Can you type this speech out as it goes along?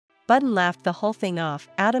Budden laughed the whole thing off.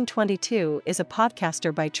 Adam22 is a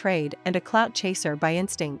podcaster by trade and a clout chaser by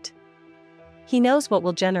instinct. He knows what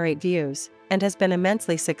will generate views, and has been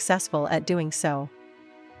immensely successful at doing so.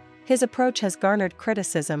 His approach has garnered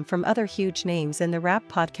criticism from other huge names in the rap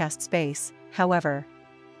podcast space, however,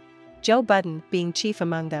 Joe Budden being chief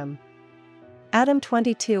among them.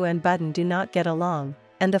 Adam22 and Budden do not get along,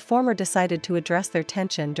 and the former decided to address their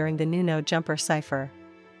tension during the new No Jumper Cypher.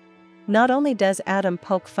 Not only does Adam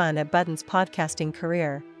poke fun at Budden's podcasting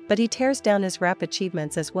career, but he tears down his rap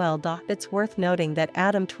achievements as well. It's worth noting that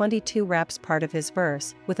Adam22 raps part of his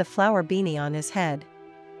verse with a flower beanie on his head.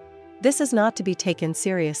 This is not to be taken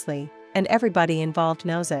seriously, and everybody involved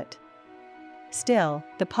knows it. Still,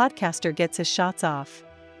 the podcaster gets his shots off.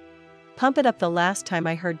 Pump it up. The last time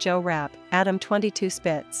I heard Joe rap, Adam22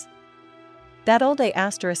 spits. That old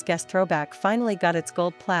A**guest throwback finally got its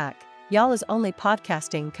gold plaque. Y'all is only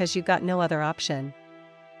podcasting cause you got no other option.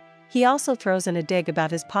 He also throws in a dig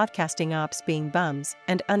about his podcasting ops being bums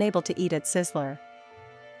and unable to eat at Sizzler.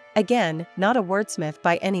 Again, not a wordsmith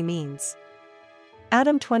by any means.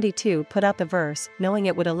 Adam22 put out the verse knowing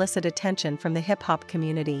it would elicit attention from the hip-hop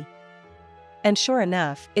community. And sure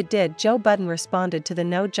enough, it did. Joe Budden responded to the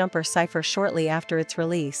No Jumper Cypher shortly after its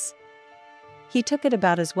release. He took it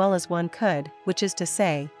about as well as one could, which is to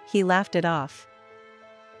say, he laughed it off.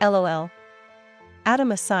 LOL.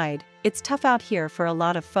 Adam aside, it's tough out here for a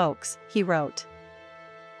lot of folks, he wrote.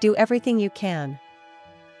 Do everything you can.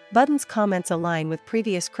 Budden's comments align with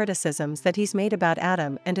previous criticisms that he's made about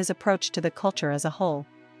Adam and his approach to the culture as a whole.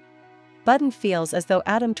 Budden feels as though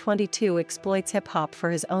Adam22 exploits hip-hop for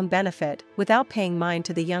his own benefit without paying mind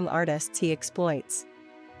to the young artists he exploits.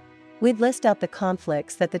 We'd list out the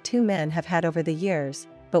conflicts that the two men have had over the years,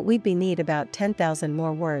 but we'd need about 10,000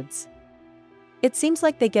 more words. It seems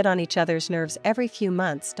like they get on each other's nerves every few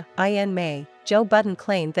months. In May, Joe Budden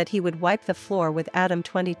claimed that he would wipe the floor with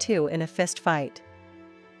Adam22 in a fist fight.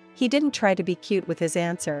 He didn't try to be cute with his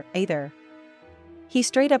answer, either. He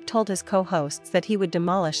straight up told his co-hosts that he would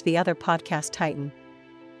demolish the other podcast titan.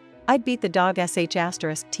 I'd beat the dog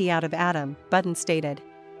sh*t out of Adam, Budden stated.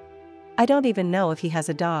 I don't even know if he has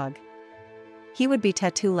a dog. He would be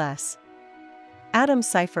tattoo-less. Adam's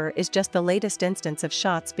Cypher is just the latest instance of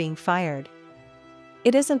shots being fired.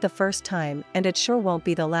 It isn't the first time, and it sure won't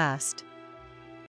be the last.